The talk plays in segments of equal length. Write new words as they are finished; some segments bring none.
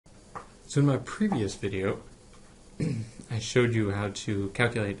So in my previous video, I showed you how to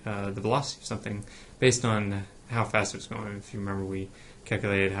calculate the velocity of something based on how fast it was going. If you remember, we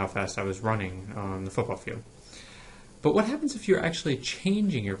calculated how fast I was running on the football field. But what happens if you're actually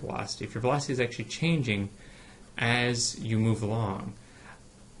changing your velocity? If your velocity is actually changing as you move along,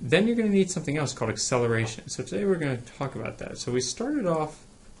 then you're going to need something else called acceleration. So today we're going to talk about that. So we started off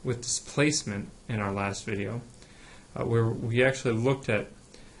with displacement in our last video, where we actually looked at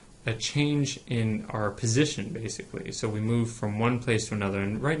a change in our position, basically. So we moved from one place to another,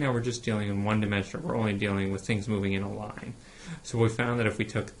 and right now we're just dealing in one dimension. We're only dealing with things moving in a line. So we found that if we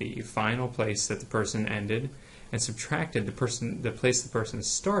took the final place that the person ended and subtracted the place the person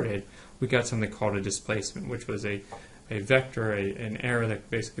started, we got something called a displacement, which was a vector, an arrow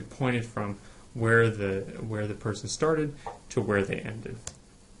that basically pointed from where the person started to where they ended.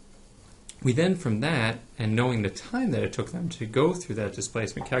 We then, from that, and knowing the time that it took them to go through that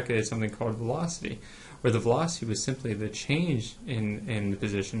displacement, calculated something called velocity, where the velocity was simply the change in the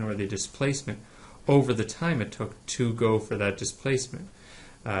position, or the displacement, over the time it took to go for that displacement.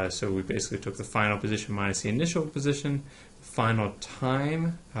 So we basically took the final position minus the initial position, the final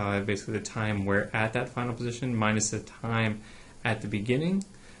time, basically the time we're at that final position, minus the time at the beginning,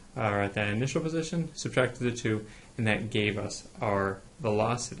 or at that initial position, subtracted the two, and that gave us our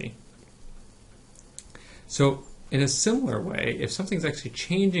velocity. So in a similar way, if something's actually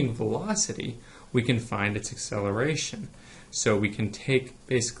changing velocity, we can find its acceleration. So we can take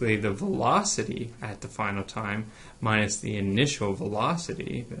basically the velocity at the final time minus the initial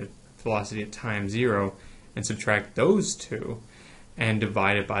velocity, the velocity at time 0, and subtract those two and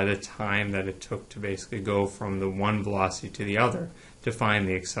divide it by the time that it took to basically go from the one velocity to the other to find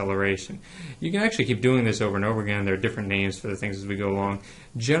the acceleration. You can actually keep doing this over and over again. There are different names for the things as we go along.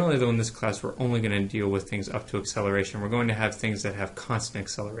 Generally, though, in this class, we're only going to deal with things up to acceleration. We're going to have things that have constant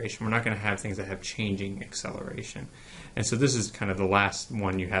acceleration. We're not going to have things that have changing acceleration. And so this is kind of the last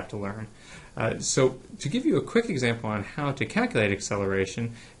one you have to learn. So to give you a quick example on how to calculate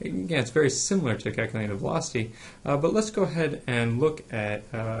acceleration, again, it's very similar to calculating the velocity, but let's go ahead and look at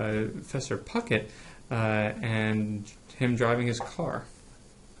Professor Puckett and him driving his car.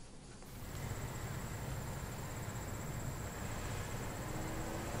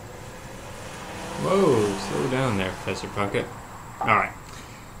 Whoa, slow down there, Professor Puckett.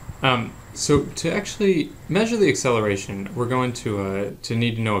 Alright. So to actually measure the acceleration, we're going to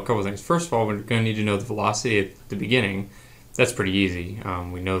need to know a couple things. First of all, we're going to need to know the velocity at the beginning. That's pretty easy.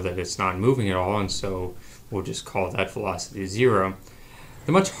 We know that it's not moving at all, and so we'll just call that velocity 0.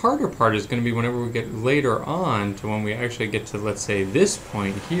 The much harder part is going to be whenever we get later on to when we actually get to, let's say, this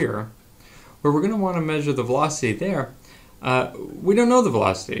point here, where we're going to want to measure the velocity there. We don't know the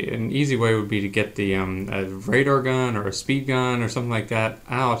velocity. An easy way would be to get the a radar gun or a speed gun or something like that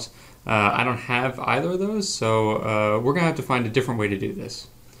out. I don't have either of those, so we're going to have to find a different way to do this.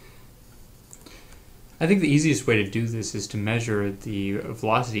 I think the easiest way to do this is to measure the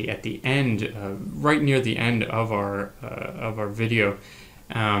velocity at the end, right near the end of our video,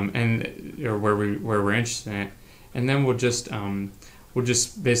 or where we're interested in it, and then we'll just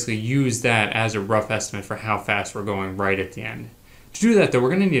basically use that as a rough estimate for how fast we're going right at the end. To do that, though, we're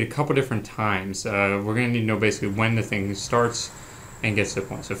going to need a couple different times. We're going to need to know basically when the thing starts and gets to the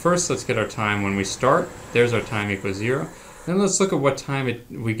point. So first, let's get our time when we start. There's our time equals 0. Then let's look at what time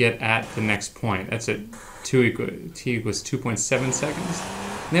we get at the next point. That's at t equals 2.7 seconds.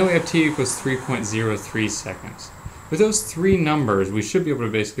 And then we have t equals 3.03 seconds. With those three numbers, we should be able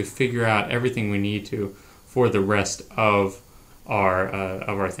to basically figure out everything we need to for the rest of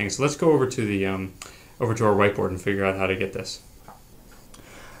our thing. So let's go over to the over to our whiteboard and figure out how to get this.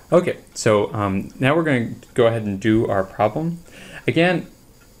 Okay, so now we're going to go ahead and do our problem. Again,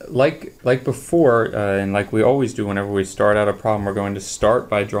 like before, and like we always do whenever we start out a problem, we're going to start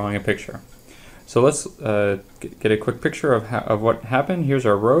by drawing a picture. So let's get a quick picture of what happened. Here's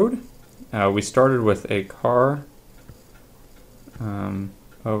our road. We started with a car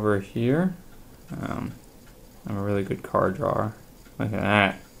over here. I'm a really good car drawer. Look at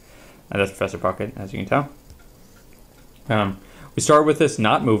that. That's Professor Puckett, as you can tell. We started with this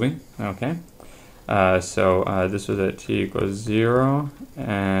not moving. Okay. So this was at t equals 0,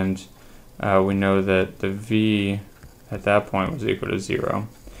 and we know that the v at that point was equal to 0.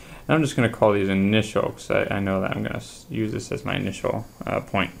 And I'm just going to call these initial, because I know that I'm going to use this as my initial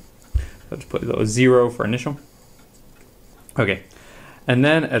point. So just put a 0 for initial. Okay. And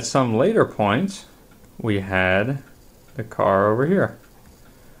then at some later point, we had the car over here,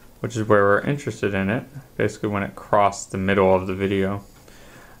 which is where we're interested in it, basically when it crossed the middle of the video.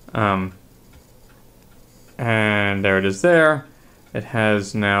 And there it is there. it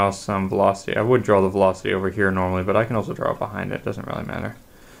has now some velocity. I would draw the velocity over here normally, but I can also draw it behind it. Doesn't really matter.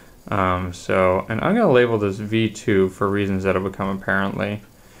 And I'm going to label this V2 for reasons that will become apparent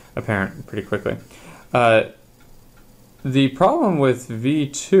pretty quickly. The problem with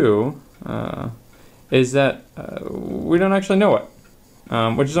V2 is that we don't actually know it,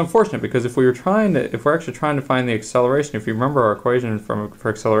 which is unfortunate, because if we're actually trying to find the acceleration, if you remember our equation for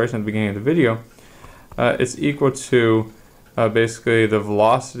acceleration at the beginning of the video, it's equal to basically the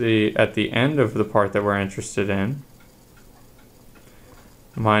velocity at the end of the part that we're interested in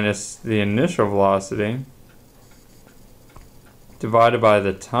minus the initial velocity divided by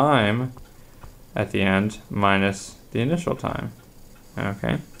the time at the end minus the initial time.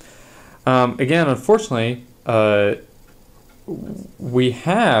 Okay. Again, unfortunately, we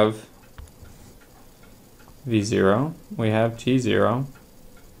have V0, we have T0,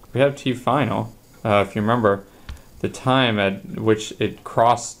 we have T final. If you remember, the time at which it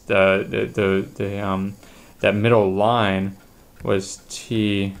crossed that middle line was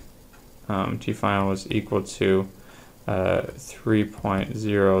T final was equal to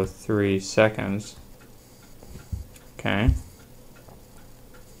 3.03 seconds. Okay.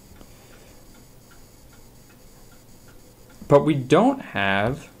 But we don't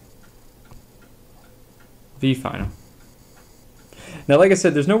have V final. Now, like I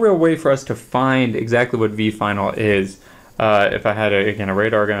said, there's no real way for us to find exactly what V final is. If I had a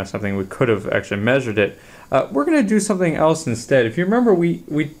radar gun or something, we could have actually measured it. We're going to do something else instead. If you remember, we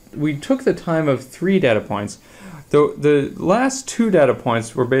took the time of 3 data points. The last 2 data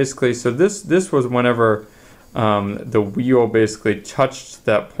points were basically, so this was whenever the wheel basically touched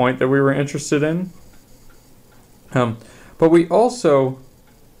that point that we were interested in. But we also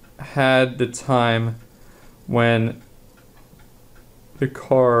had the time when the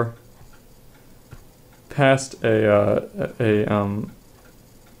car passed a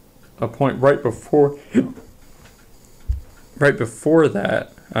point right before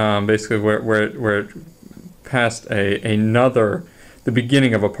that, basically where it passed the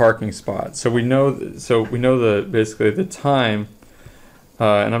beginning of a parking spot. So we know basically the time,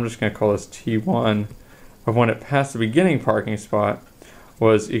 and I'm just going to call this T1 of when it passed the beginning parking spot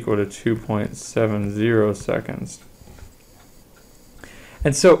was equal to 2.70 seconds.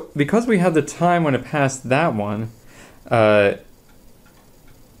 And so, because we have the time when it passed that one,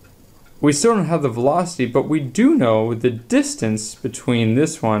 we still don't have the velocity, but we do know the distance between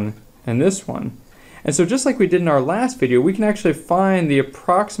this one and this one. And so, just like we did in our last video, we can actually find the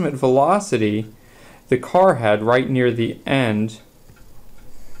approximate velocity the car had right near the end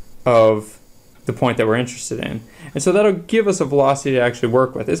of the point that we're interested in. And so that'll give us a velocity to actually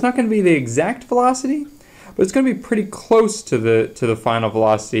work with. It's not going to be the exact velocity, but it's going to be pretty close to the final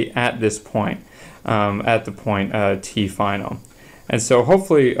velocity at this point, at the point T final. And so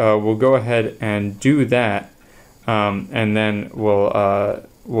hopefully we'll go ahead and do that, and then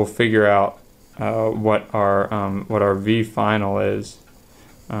we'll figure out what our V final is,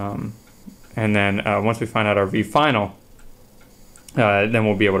 and then once we find out our V final, then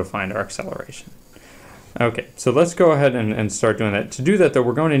we'll be able to find our acceleration. Okay, so let's go ahead and start doing that. To do that, though,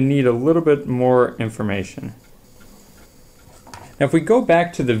 we're going to need a little bit more information. Now, if we go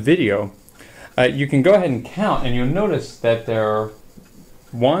back to the video, you can go ahead and count, and you'll notice that there are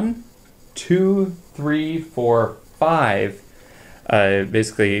 1, 2, 3, 4, 5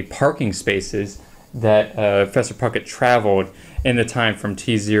 basically parking spaces that Professor Puckett traveled in the time from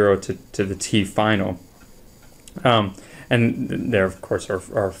T0 to the T final. And there, of course,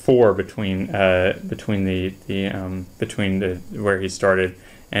 are 4 between where he started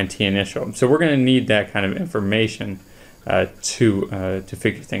and T initial. So we're going to need that kind of information to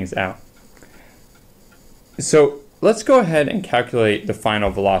figure things out. So let's go ahead and calculate the final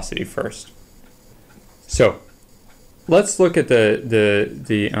velocity first. So let's look at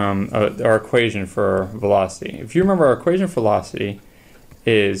our equation for velocity. If you remember, our equation for velocity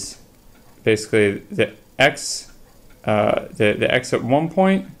is basically the x. The x at one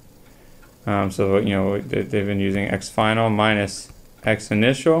point, so they've been using x final minus x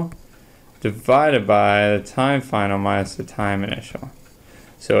initial divided by the time final minus the time initial.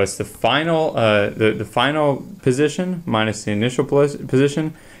 So it's the final the final position minus the initial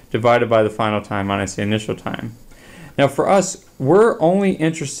position divided by the final time minus the initial time. Now for us, we're only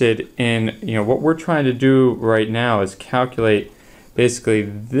interested in, what we're trying to do right now is calculate basically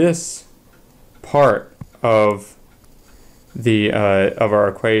this part of our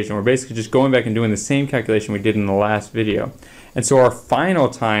equation. We're basically just going back and doing the same calculation we did in the last video. And so our final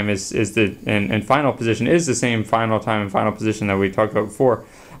time and final position is the same final time and final position that we talked about before.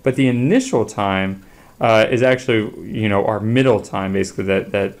 But the initial time is actually, you know, our middle time, basically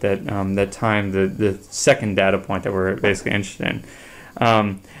that time, the second data point that we're basically interested in.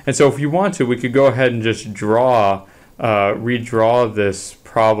 And so if you want to, we could go ahead and just redraw this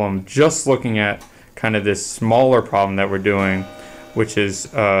problem, just looking at kind of this smaller problem that we're doing, which is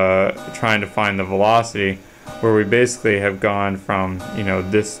trying to find the velocity, where we basically have gone from, you know,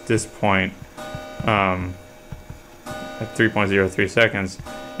 this point at 3.03 seconds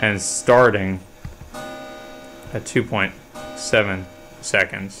and starting at 2.7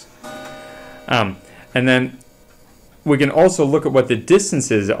 seconds. And then we can also look at what the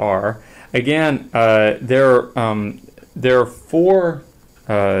distances are. Again, there are four.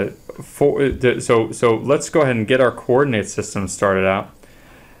 So let's go ahead and get our coordinate system started out.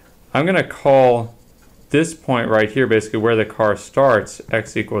 I'm going to call this point right here, basically where the car starts,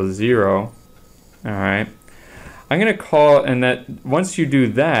 x equals 0. All right. I'm going to call, and that once you do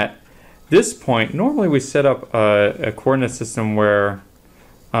that, this point, normally we set up a coordinate system where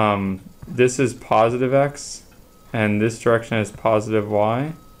this is positive x and this direction is positive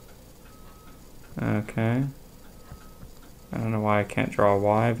y. Okay. I don't know why I can't draw a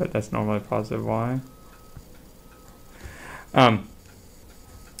y, but that's normally positive y. And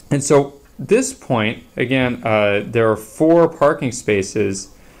so this point, again, there are 4 parking spaces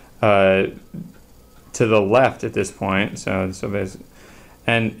to the left at this point. So basically,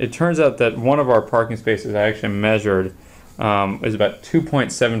 and it turns out that one of our parking spaces I actually measured is about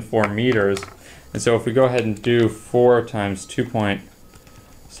 2.74 meters. And so if we go ahead and do 4 times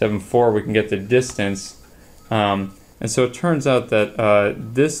 2.74, we can get the distance. And so it turns out that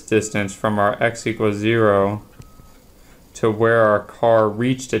this distance from our x equals 0 to where our car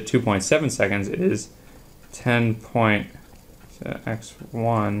reached at 2.7 seconds is 10 point, so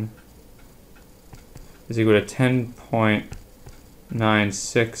x1 is equal to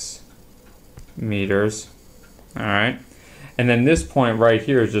 10.96 meters. All right. And then this point right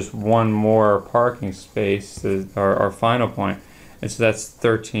here is just one more parking space, our final point. And so that's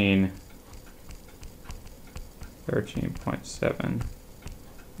 13.7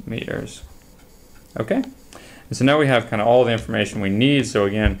 meters. Okay? And so now we have kind of all the information we need. So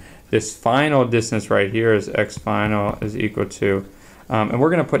again, this final distance right here is x final is equal to, and we're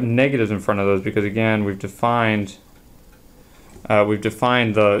going to put negatives in front of those because again, we've defined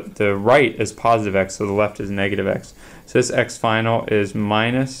the right as positive x, so the left is negative x. So this x final is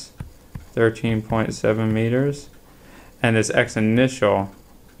minus 13.7 meters, and this x initial,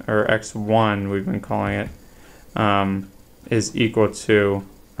 or x1 we've been calling it, is equal to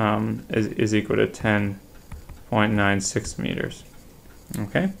 10.96 meters.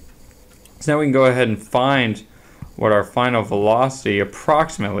 Okay, so now we can go ahead and find what our final velocity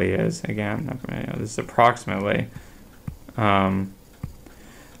approximately is. Again, this is approximately.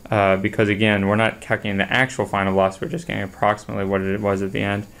 Because again, we're not calculating the actual final velocity, we're just getting approximately what it was at the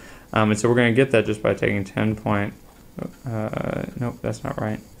end. And so we're going to get that just by taking 10 point, nope, that's not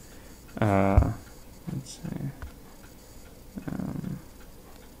right. Let's see.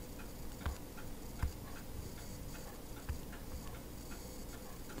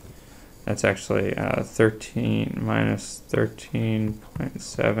 That's actually 13 minus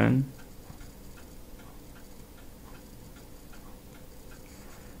 13.7.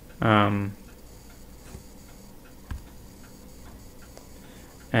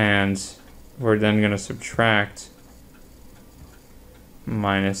 And we're then going to subtract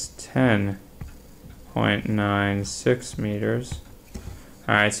minus 10.96 meters.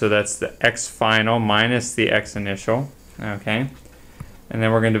 Alright, so that's the x final minus the x initial. Okay. And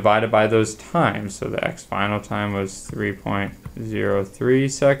then we're going to divide it by those times. So the x final time was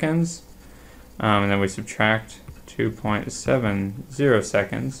 3.03 seconds. And then we subtract 2.70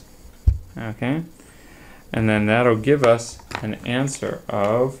 seconds. Okay, and then that'll give us an answer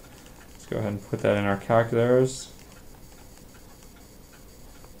of, let's go ahead and put that in our calculators.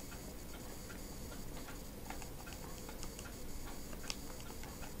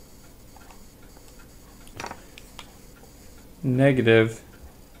 Negative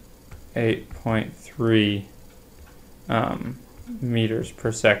 8.3 meters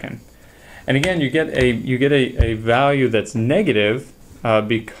per second. And again, you get a value that's negative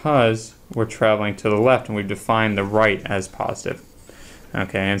because we're traveling to the left and we've defined the right as positive.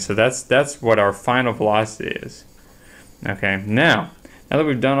 Okay, and so that's what our final velocity is. Okay, now that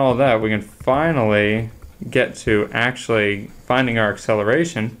we've done all that, we can finally get to actually finding our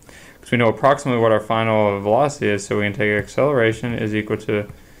acceleration, because we know approximately what our final velocity is. So we can take acceleration is equal to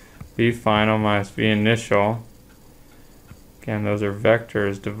v final minus v initial. Again, those are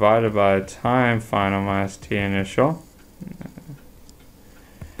vectors divided by time final minus t initial.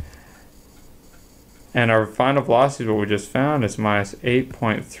 And our final velocity, what we just found, is minus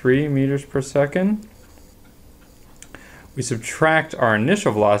 8.3 meters per second. We subtract our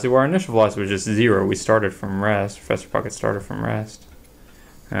initial velocity. Well, our initial velocity was just 0. We started from rest. Professor Puckett started from rest.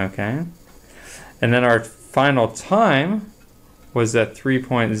 Okay. And then our final time was at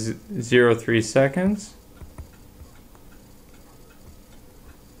 3.03 seconds.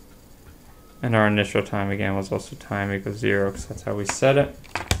 And our initial time, again, was also time equals 0, because that's how we set it.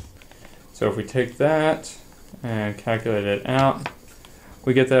 So if we take that and calculate it out,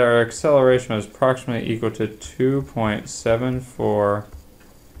 we get that our acceleration is approximately equal to 2.74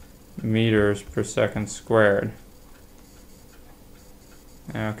 meters per second squared.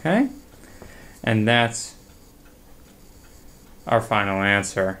 Okay? And that's our final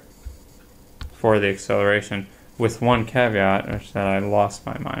answer for the acceleration, with one caveat, which is that I lost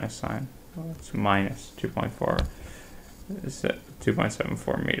my minus sign. Well, it's minus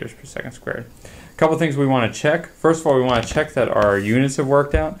 2.74 meters per second squared. A couple things we want to check. First of all, we want to check that our units have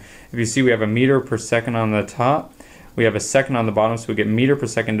worked out. If you see, we have a meter per second on the top. We have a second on the bottom, so we get meter per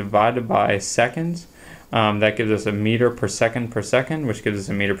second divided by seconds. That gives us a meter per second, which gives us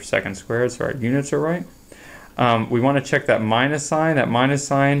a meter per second squared, so our units are right. We want to check that minus sign. That minus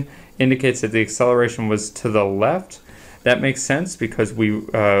sign indicates that the acceleration was to the left. That makes sense because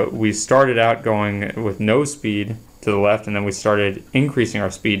we started out going with no speed to the left, and then we started increasing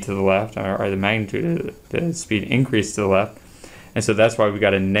our speed to the left, or the magnitude of the speed increased to the left, and so that's why we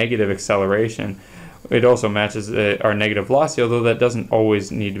got a negative acceleration. It also matches our negative velocity, although that doesn't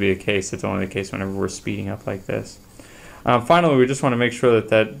always need to be the case. It's only the case whenever we're speeding up like this. Finally, we just want to make sure that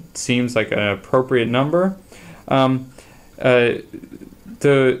that seems like an appropriate number.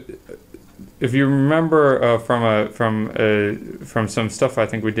 If you remember from some stuff I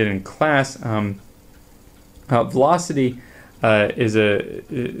think we did in class, velocity is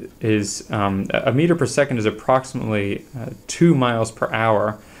a meter per second is approximately 2 miles per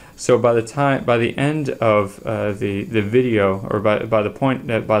hour. So by the end of the video, or by the point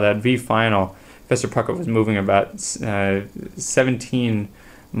that by that V final, Professor Puckett was moving about 17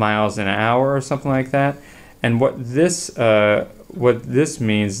 miles an hour or something like that. And what this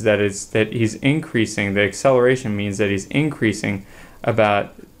means that he's increasing, the acceleration means that he's increasing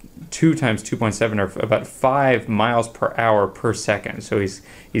about 2 times 2.7, or about 5 miles per hour per second. So he's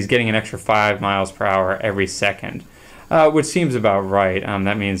getting an extra 5 miles per hour every second, which seems about right.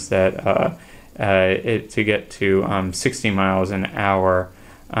 That means that to get to 60 miles an hour,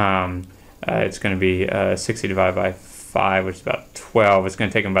 it's going to be 60 divided by 5, which is about 12. It's going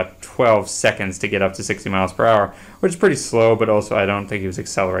to take him about 12 seconds to get up to 60 miles per hour, which is pretty slow, but also I don't think he was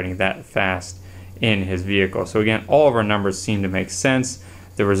accelerating that fast in his vehicle. So again, all of our numbers seem to make sense.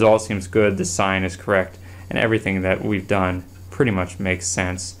 The result seems good, the sign is correct, and everything that we've done pretty much makes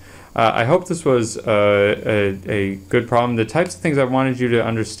sense. I hope this was a good problem. The types of things I wanted you to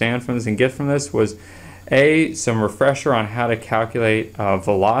understand from this and get from this was some refresher on how to calculate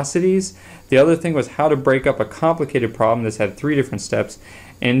velocities. The other thing was how to break up a complicated problem that's had 3 different steps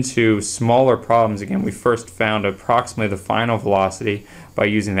into smaller problems. Again, we first found approximately the final velocity by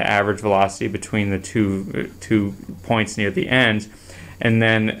using the average velocity between the two points near the end, and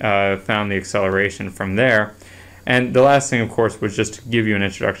then found the acceleration from there. And the last thing, of course, was just to give you an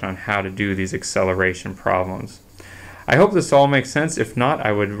introduction on how to do these acceleration problems. I hope this all makes sense. If not,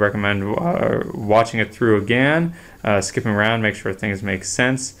 I would recommend watching it through again, skipping around, make sure things make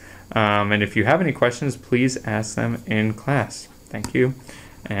sense. And if you have any questions, please ask them in class. Thank you,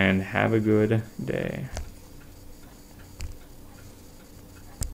 and have a good day.